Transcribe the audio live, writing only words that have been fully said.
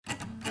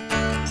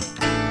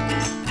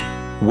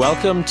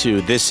Welcome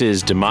to This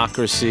is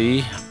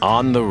Democracy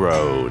on the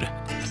Road.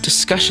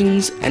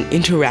 Discussions and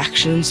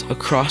interactions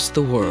across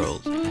the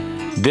world.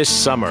 This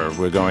summer,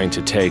 we're going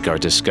to take our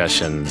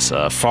discussions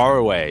far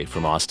away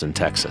from Austin,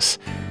 Texas,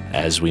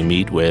 as we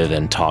meet with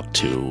and talk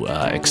to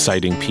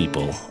exciting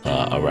people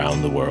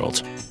around the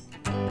world.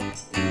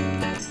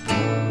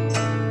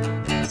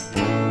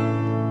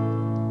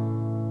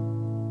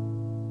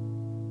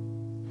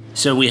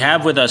 So we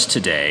have with us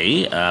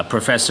today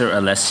Professor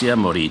Alessia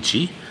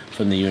Morici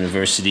from the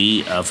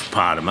University of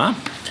Parma.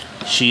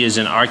 She is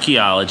an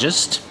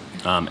archaeologist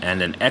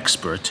and an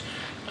expert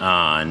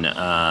on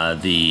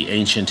the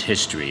ancient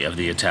history of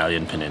the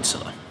Italian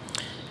peninsula.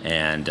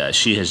 And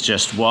she has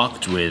just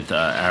walked with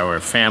our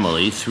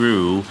family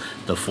through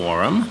the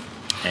Forum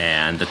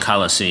and the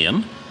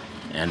Colosseum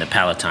and the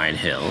Palatine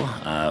Hill.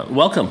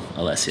 Welcome,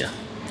 Alessia.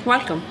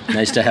 Welcome.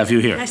 Nice to have you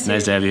here. Nice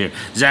to have you here.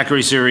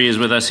 Zachary Suri is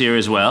with us here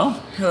as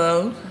well.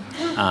 Hello.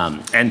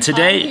 And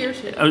today, I'm here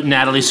too.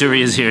 Natalie Suri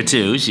is here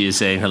too. She is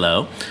saying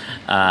hello.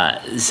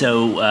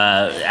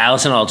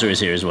 Allison Alter is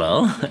here as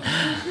well.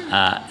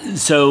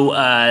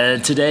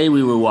 Today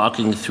we were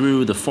walking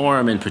through the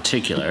Forum in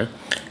particular,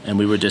 and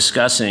we were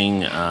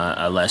discussing,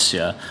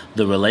 Alessia,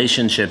 the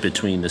relationship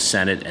between the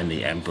Senate and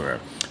the Emperor.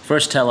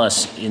 First, tell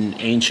us, in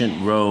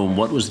ancient Rome,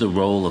 what was the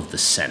role of the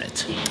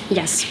Senate?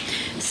 Yes.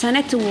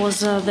 Senate was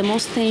the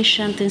most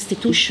ancient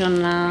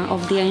institution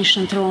of the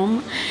ancient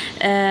Rome.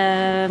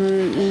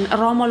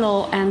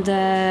 Romolo and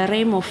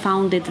Remo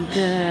founded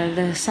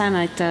the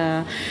Senate.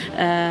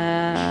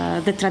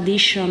 The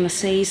tradition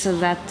says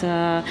that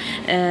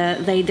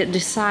they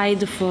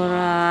decide for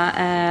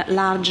a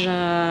large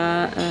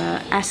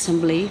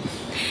assembly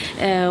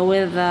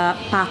with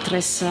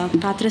patres.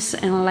 Patres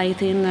in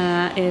Latin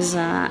is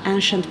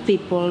ancient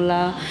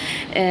people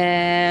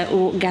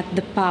who get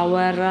the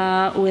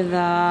power with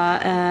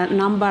a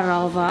number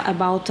of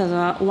about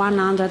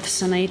 100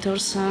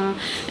 senators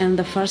in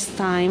the first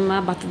time,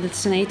 but the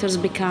senators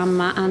become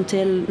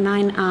until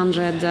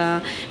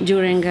 900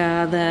 during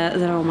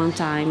the Roman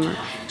time.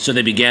 So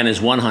they began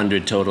as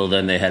 100 total,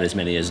 then they had as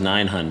many as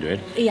 900.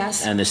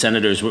 Yes. And the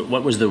senators,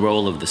 what was the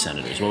role of the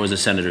senators? What was the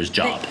senator's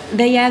job?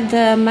 They had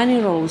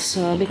many roles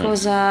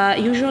because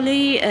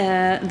usually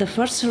the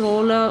first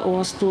role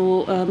was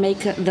to make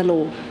the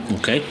law.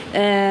 Okay.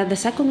 The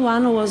second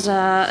one was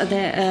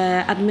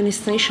the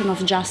administration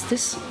of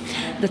justice.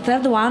 The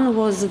third one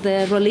was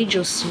the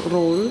religious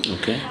role.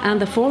 Okay. And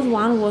the fourth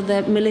one was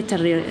the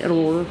military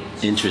role.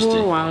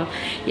 Interesting.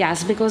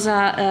 Yes, because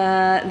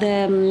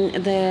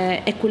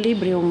the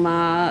equilibrium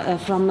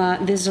from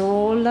this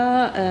role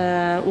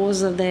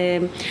was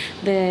a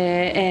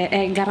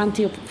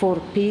guarantee for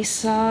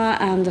peace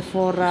and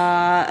for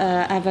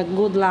have a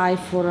good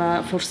life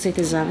for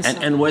citizens.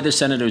 And were the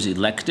senators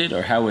elected,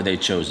 or how were they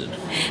chosen?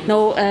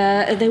 No,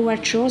 they were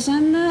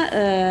chosen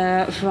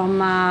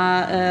from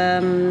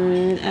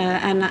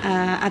an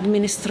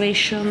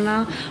administration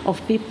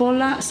of people,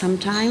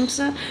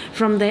 sometimes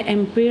from the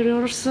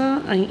emperors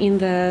in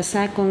the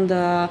second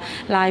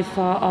life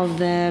of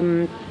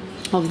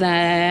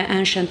the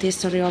ancient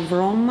history of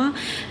Rome,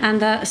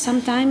 and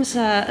sometimes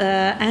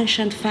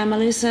ancient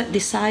families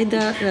decide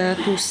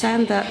to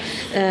send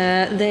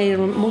their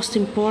most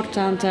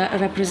important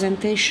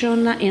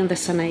representation in the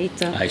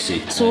Senate. I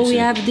see. So we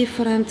have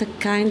different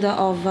kind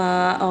of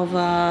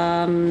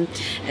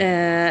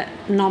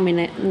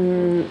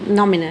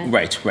nominate.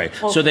 Right.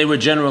 So they were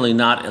generally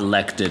not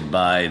elected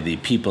by the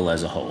people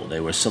as a whole.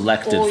 They were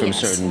selected from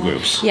certain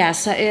groups.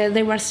 Yes,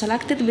 they were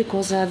selected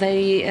because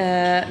they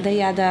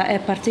had a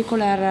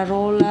particular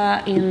role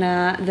in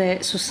the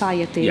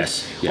society.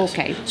 Yes.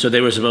 Okay. So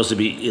they were supposed to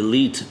be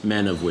elite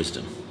men of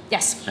wisdom.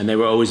 Yes. And they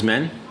were always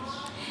men?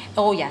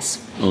 Oh yes.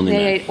 Only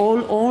they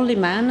men. Only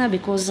men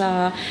because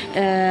they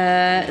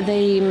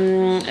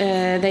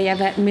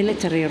have a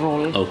military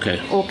role.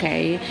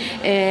 Okay.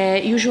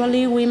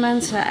 Usually women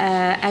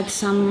had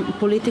some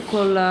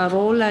political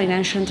role in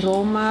ancient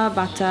Rome,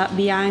 but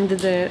behind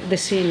the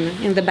scene,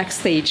 in the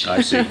backstage.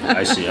 I see.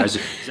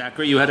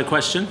 Zachary, you had a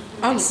question?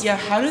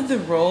 How did the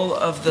role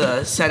of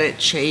the Senate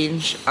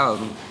change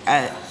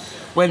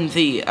when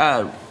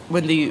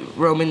the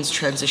Romans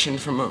transitioned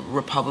from a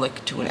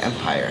republic to an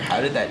empire?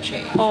 How did that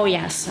change? Oh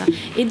yes,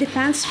 it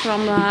depends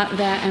from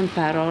the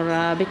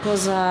emperor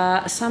because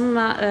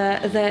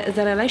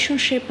the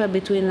relationship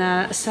between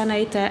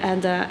Senate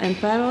and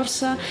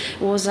emperors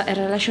was a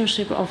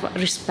relationship of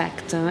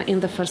respect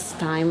in the first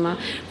time.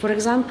 For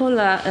example,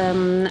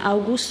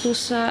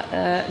 Augustus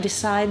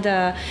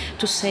decided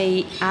to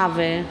say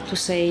Ave, to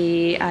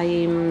say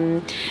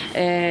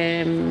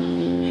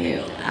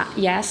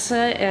yes,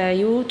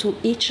 you to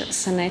each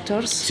senator.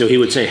 So he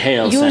would say,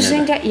 "Hail,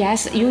 Senator."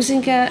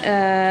 Using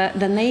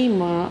the name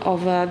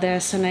of the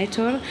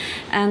senator,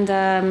 and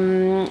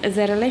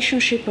the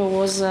relationship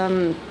was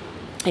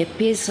a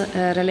peace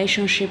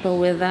relationship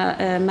with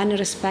many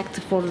respect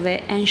for the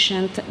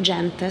ancient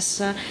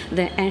gentes,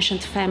 the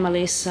ancient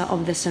families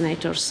of the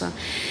senators.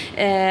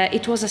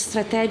 It was a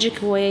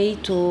strategic way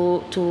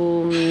to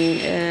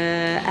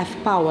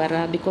have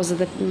power because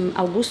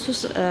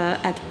Augustus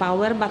had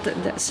power, but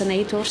the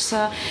senators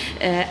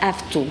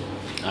have too.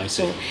 I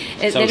see.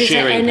 There is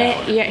sharing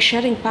power. Yeah,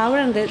 sharing power,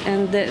 and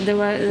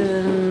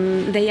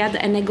they had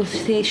a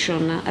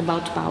negotiation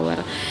about power.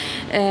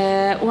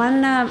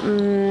 When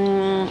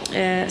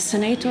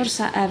senators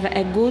have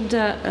a good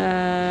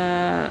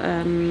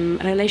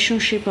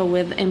relationship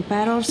with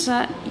emperors,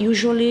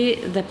 usually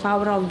the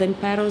power of the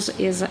emperors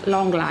is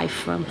long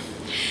life.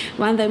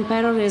 When the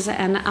emperor is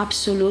an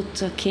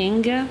absolute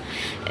king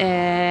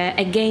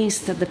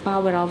against the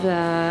power of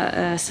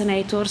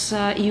senators,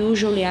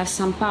 usually has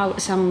some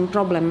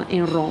problem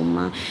in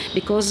Rome,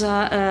 because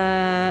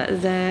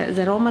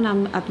the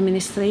Roman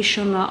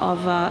administration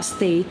of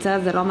state,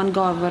 the Roman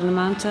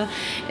government,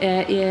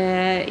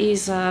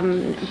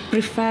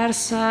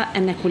 prefers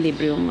an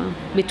equilibrium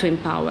between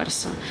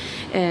powers,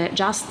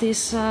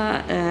 justice,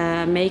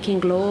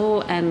 making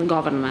law, and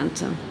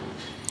government.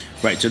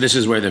 Right, so this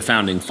is where the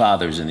founding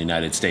fathers in the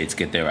United States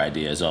get their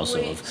ideas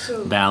also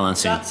of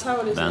balancing. That's how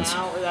it is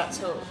now, or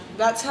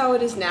that's how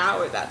it is now,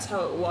 or that's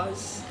how it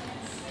was.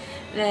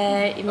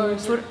 Or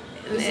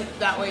is it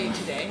that way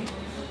today?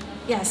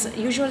 Yes,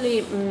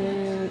 usually.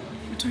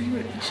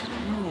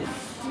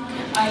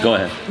 Go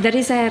ahead. There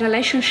is a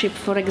relationship,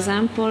 for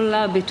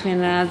example, between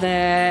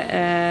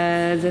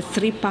the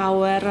three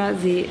power,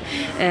 the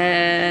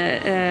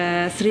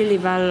three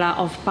level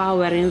of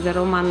power in the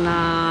Roman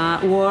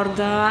world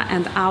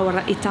and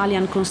our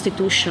Italian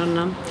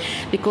constitution,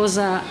 because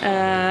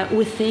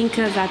we think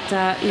that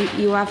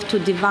you have to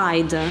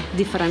divide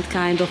different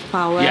kind of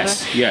power.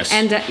 Yes.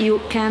 And you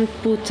can't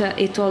put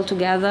it all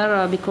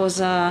together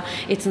because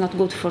it's not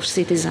good for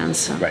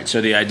citizens. Right, so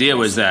the idea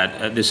was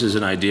that this is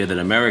an idea that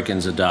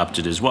Americans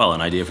adopted as well,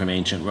 an idea from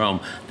ancient Rome,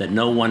 that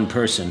no one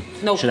person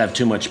should have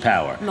too much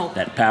power. No.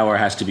 That power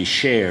has to be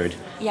shared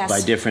by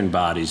different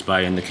bodies,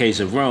 by, in the case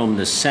of Rome,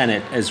 the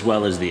Senate as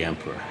well as the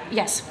emperor.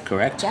 Yes.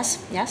 Correct?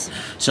 Yes.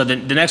 So the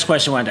next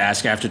question I wanted to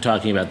ask after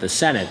talking about the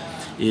Senate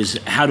is,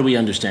 how do we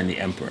understand the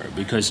emperor?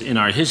 Because in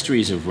our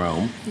histories of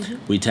Rome,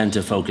 we tend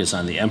to focus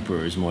on the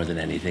emperors more than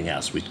anything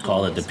else. We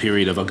call it the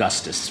period of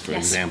Augustus, for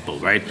example,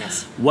 right?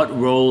 Yes. What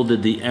role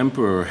did the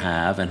emperor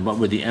have, and what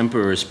were the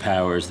emperor's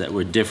powers that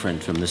were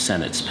different from the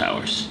Senate's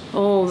powers?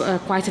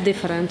 Quite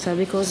different,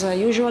 because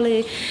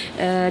usually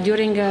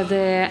during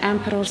the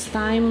emperor's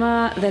time,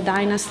 the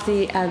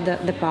dynasty had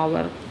the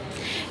power.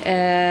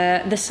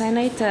 The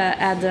Senate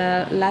had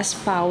less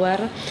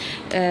power.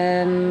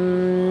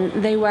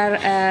 They were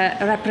a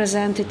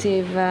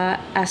representative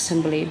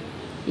assembly,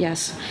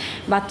 yes.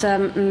 But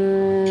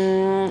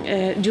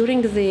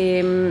during the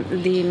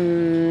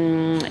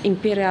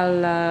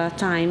imperial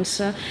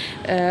times,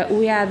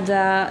 we had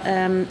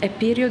a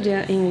period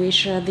in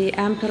which the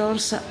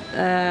emperors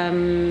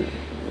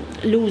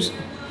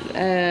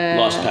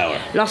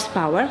lost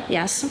power,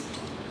 yes.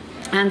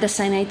 And the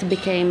Senate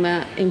became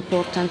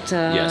important.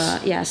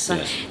 Yes.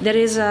 There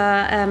is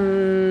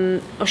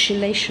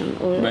oscillation.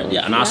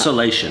 An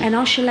oscillation. An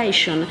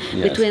oscillation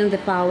between the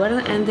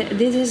power, and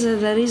this is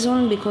the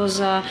reason because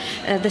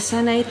the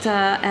Senate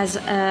has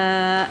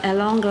a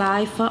long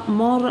life,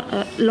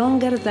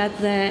 longer than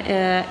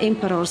the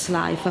emperor's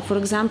life. For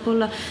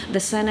example, the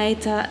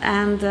Senate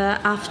and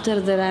after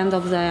the end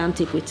of the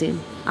antiquity,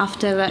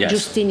 after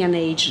Justinian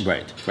age.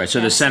 Right.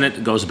 So the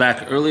Senate goes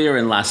back earlier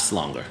and lasts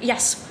longer.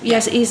 Yes,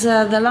 is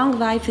the long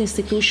life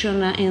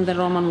institution in the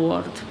Roman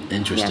world.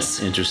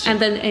 Interesting. And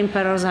the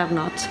emperors are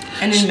not.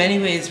 And in many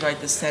ways, right,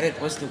 the Senate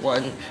was the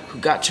one who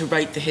got to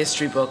write the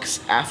history books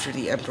after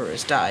the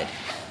emperors died.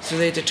 So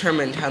they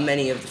determined how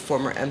many of the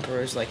former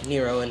emperors like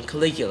Nero and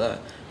Caligula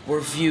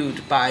were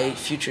viewed by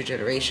future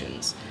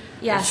generations.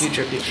 Yes,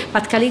 future people.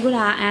 But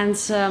Caligula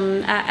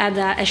had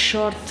a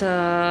short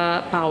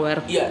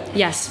power. Yeah.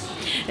 Yes,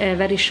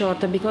 very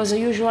short, because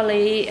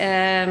usually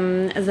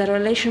the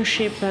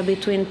relationship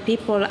between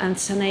people and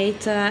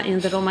Senate in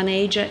the Roman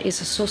age is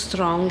so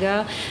strong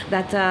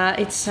that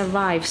it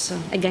survives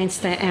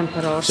against the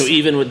emperors. So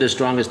even with the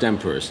strongest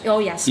emperors? Oh,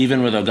 yes.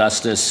 Even with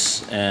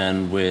Augustus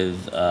and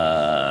with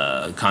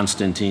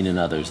Constantine and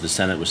others, the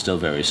Senate was still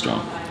very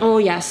strong? Oh,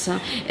 yes.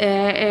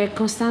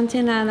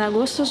 Constantine and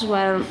Augustus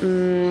were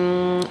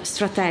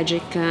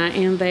strategic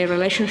in their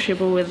relationship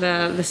with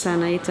the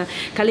Senate.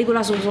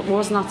 Caligula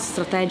was not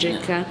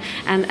strategic,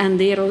 and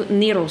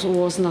Nero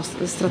was not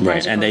strategic.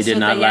 Right, and they did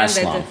not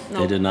last long.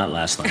 They did not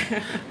last long.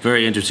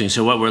 Very interesting.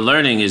 So what we're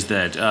learning is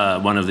that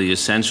one of the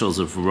essentials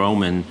of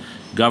Roman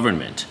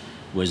government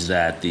was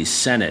that the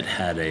Senate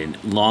had a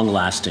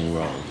long-lasting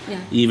role. Yeah.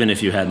 Even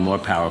if you had more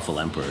powerful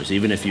emperors,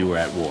 even if you were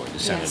at war, the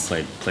Senate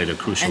Yes. played a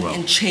crucial role.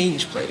 And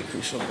change played a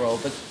crucial role,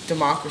 but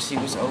democracy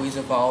was always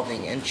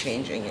evolving and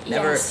changing.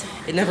 Yes.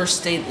 It never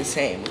stayed the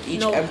same. With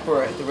each No.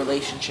 emperor, the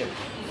relationship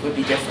would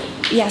be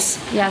different. Yes,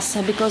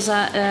 because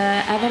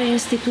every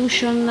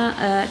institution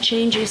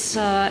changes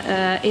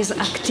its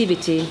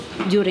activity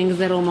during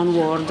the Roman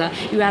world.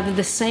 You have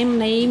the same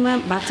name,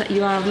 but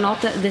you are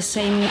not the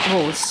same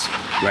roles.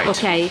 Right.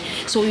 Okay,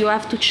 so you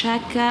have to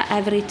check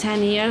every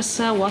 10 years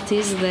what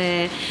is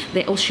the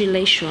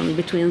oscillation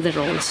between the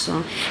roles,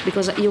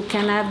 because you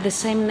can have the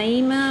same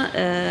name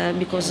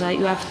because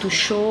you have to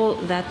show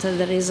that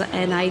there is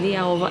an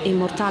idea of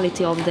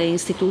immortality of the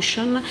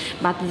institution,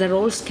 but the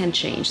roles can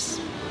change.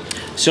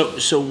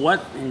 So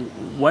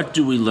what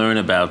do we learn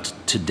about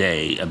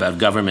today, about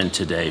government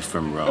today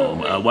from Rome?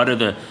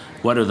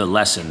 What are the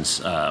lessons?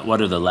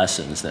 What are the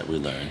lessons that we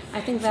learn?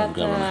 I think from that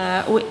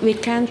government? we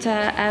can't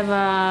have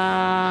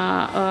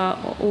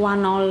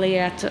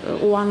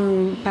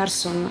one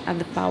person at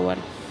the power.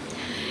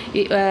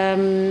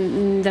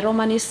 The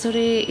Roman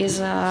history is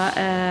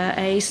a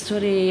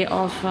history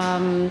of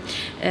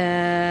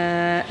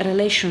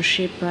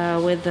relationship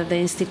with the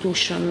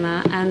institution,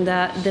 and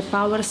the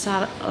powers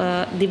are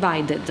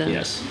divided.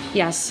 Yes.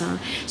 Yes.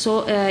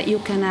 So you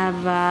can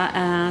have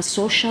a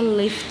social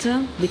lift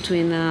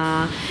between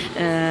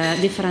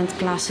different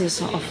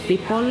classes of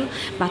people,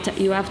 but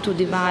you have to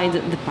divide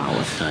the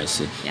power. I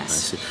see. Yes.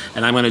 I see.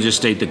 And I'm going to just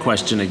state the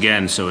question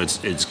again, so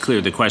it's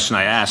clear. The question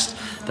I asked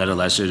that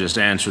Alessia just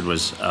answered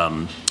was,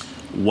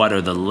 what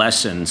are the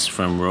lessons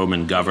from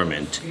Roman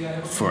government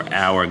for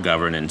our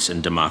governance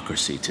and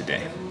democracy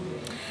today?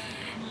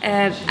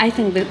 I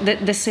think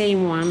the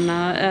same one.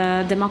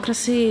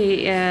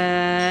 Democracy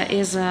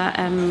is a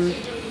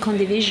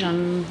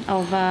condivision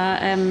of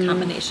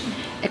Combination.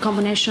 a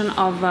combination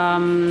of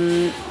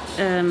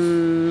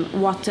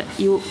what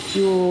you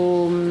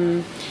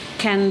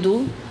can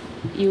do,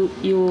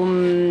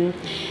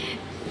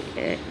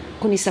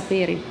 con I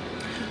saperi.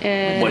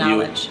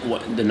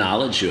 The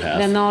knowledge you have.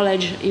 The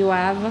knowledge you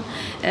have,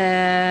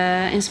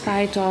 in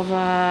spite of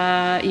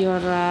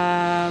your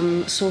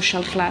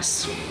social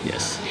class.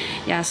 Yes.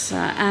 Yes,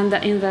 and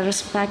in the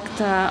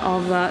respect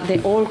of the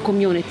whole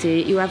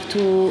community, you have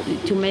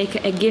to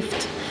make a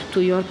gift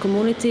to your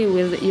community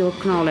with your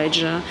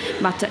knowledge,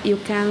 but you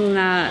can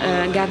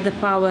get the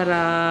power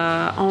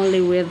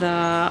only with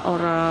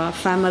our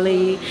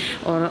family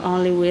or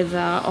only with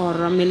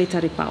our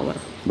military power.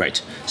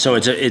 Right. So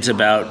it's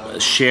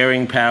about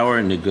sharing power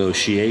and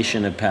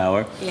negotiation of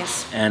power.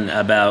 Yes. And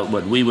about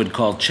what we would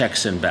call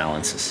checks and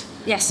balances.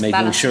 Yes, Making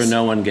balances. sure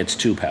no one gets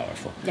too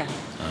powerful. Yeah.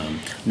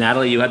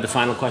 Natalie, you had the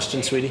final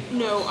question, sweetie?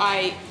 No,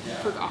 I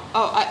forgot.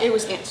 Oh, it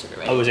was answered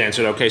already. Oh, it was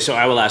answered. Okay, so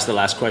I will ask the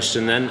last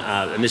question then.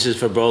 And this is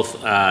for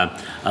both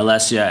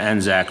Alessia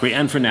and Zachary,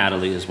 and for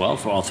Natalie as well,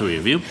 for all three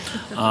of you.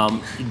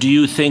 Do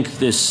you think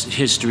this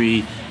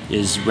history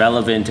is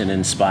relevant and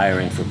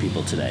inspiring for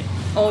people today?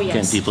 Oh,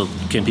 yes.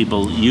 Can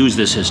people use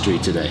this history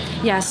today?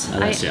 Yes,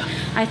 Alessia.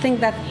 I think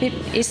that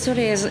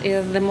history is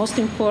the most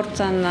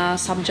important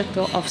subject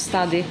of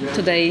study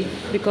today,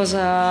 because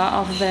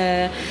of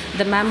the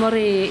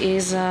memory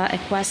is a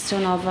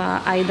question of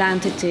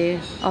identity,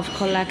 of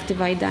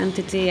collective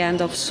identity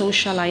and of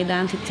social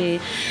identity.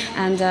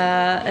 And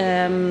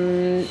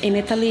in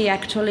Italy,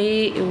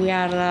 actually, we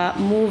are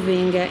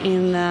moving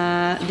in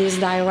this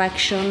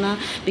direction,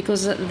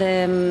 because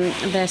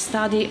the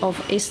study of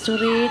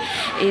history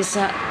is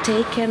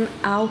taken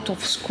out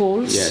of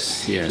schools.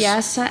 Yes, yes.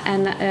 Yes,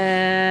 and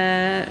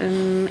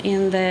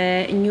in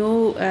the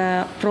new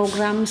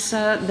programs,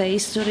 the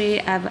history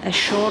have a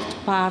short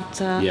part.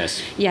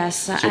 Yes. Yes.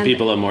 So and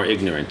people are more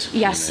ignorant.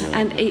 yes,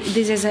 and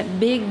this is a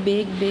big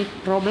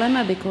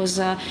problem, because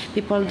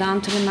people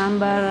don't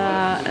remember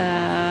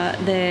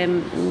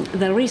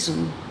the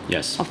reason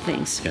Yes. of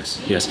things.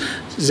 Yes.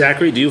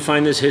 Zachary, do you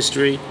find this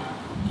history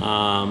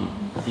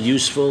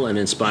useful and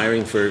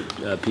inspiring for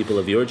people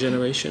of your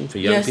generation, for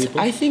young people?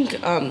 Yes, I think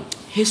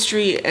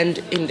history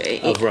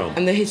Of Rome.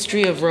 and the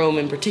history of Rome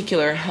in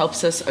particular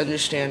helps us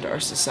understand our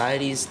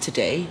societies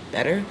today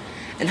better,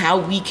 and how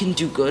we can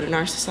do good in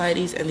our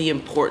societies, and the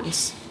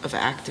importance of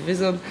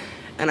activism.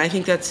 And I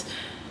think that's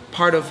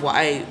part of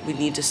why we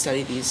need to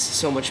study these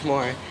so much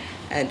more.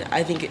 And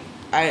I think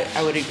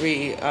I would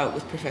agree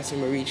with Professor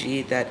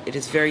Morici that it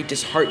is very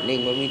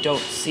disheartening when we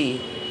don't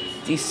see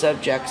these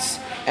subjects,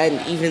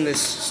 and even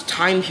this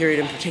time period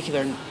in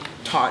particular,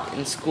 taught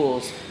in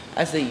schools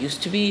as they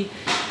used to be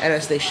and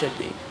as they should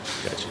be.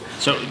 Gotcha.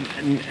 So,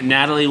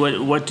 Natalie,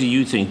 what do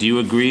you think? Do you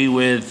agree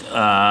with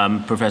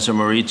Professor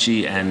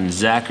Morici and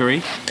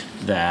Zachary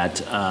that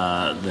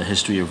the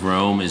history of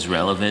Rome is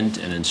relevant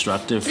and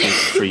instructive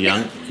for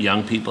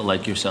young people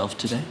like yourself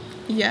today?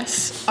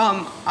 Yes.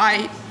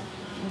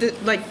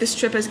 This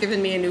trip has given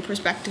me a new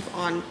perspective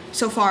on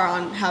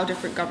how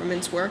different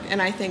governments work,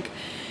 and I think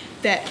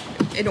that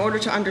in order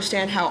to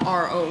understand how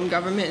our own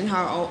government and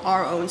how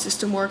our own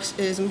system works,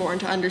 it is important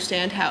to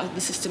understand how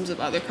the systems of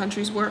other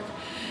countries work.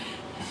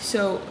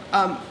 So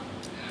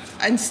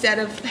instead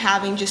of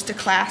having just a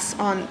class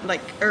on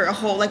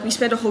we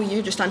spent a whole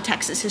year just on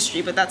Texas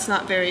history, but that's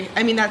not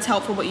that's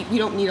helpful, but you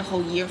don't need a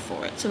whole year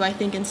for it. So I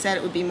think instead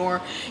it would be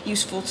more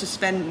useful to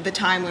spend the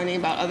time learning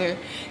about other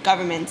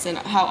governments and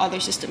how other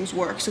systems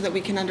work, so that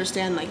we can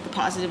understand the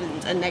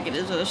positives and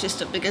negatives of our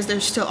system, because there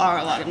still are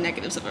a lot of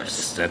negatives of our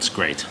system. That's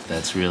great.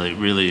 That's really,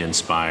 really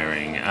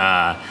inspiring.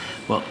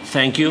 Well,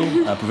 thank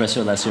you,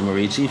 Professor Alessia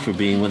Morici, for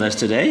being with us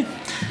today.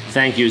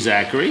 Thank you,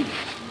 Zachary.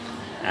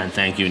 And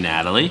thank you,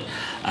 Natalie.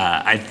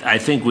 I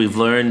think we've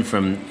learned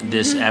from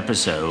this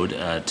episode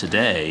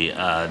today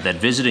that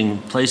visiting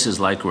places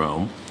like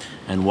Rome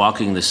and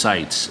walking the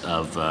sites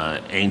of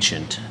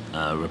ancient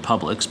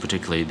republics,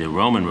 particularly the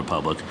Roman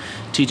Republic,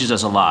 teaches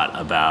us a lot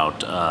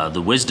about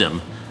the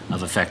wisdom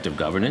of effective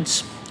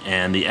governance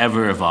and the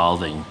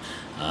ever-evolving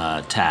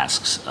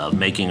tasks of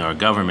making our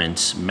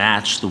governments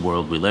match the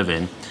world we live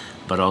in,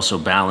 but also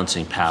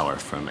balancing power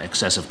from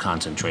excessive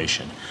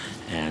concentration.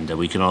 And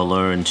we can all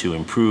learn to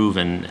improve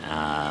and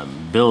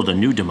build a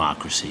new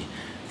democracy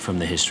from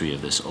the history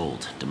of this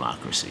old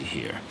democracy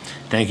here.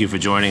 Thank you for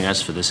joining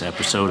us for this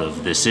episode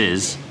of This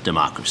Is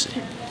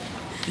Democracy.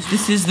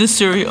 This is the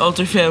Surrey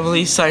Alter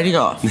family signing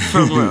off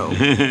from Rome.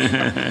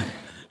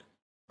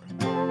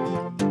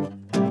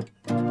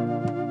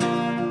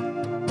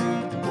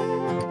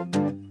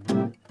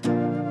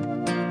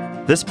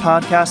 This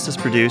podcast is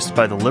produced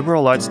by the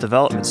Liberal Arts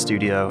Development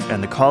Studio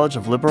and the College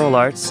of Liberal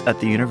Arts at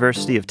the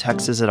University of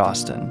Texas at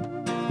Austin.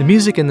 The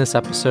music in this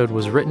episode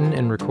was written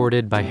and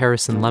recorded by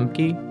Harrison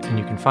Lemke, and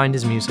you can find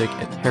his music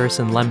at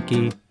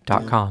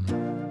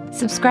harrisonlemke.com.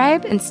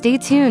 Subscribe and stay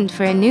tuned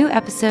for a new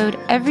episode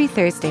every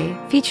Thursday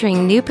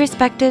featuring new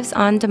perspectives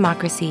on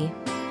democracy.